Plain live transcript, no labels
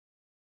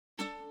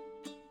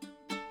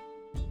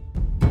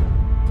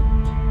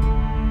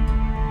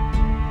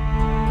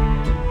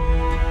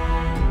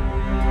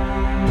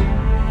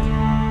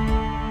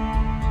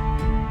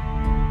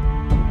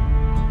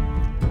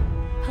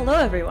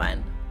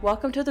everyone.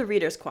 Welcome to the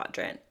Reader's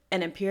Quadrant,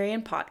 an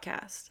Empyrean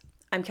podcast.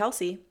 I'm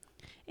Kelsey.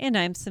 And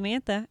I'm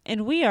Samantha,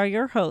 and we are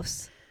your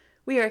hosts.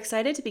 We are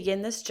excited to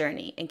begin this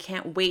journey and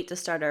can't wait to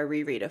start our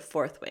reread of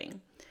Fourth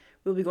Wing.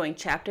 We'll be going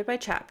chapter by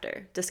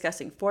chapter,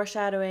 discussing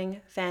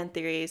foreshadowing, fan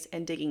theories,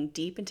 and digging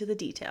deep into the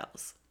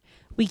details.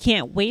 We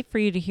can't wait for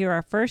you to hear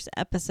our first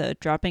episode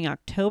dropping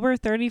October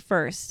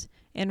 31st.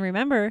 And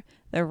remember,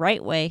 the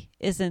right way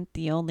isn't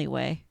the only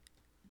way.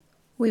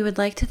 We would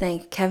like to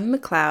thank Kevin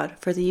MacLeod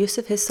for the use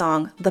of his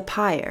song The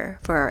Pyre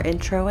for our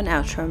intro and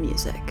outro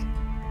music.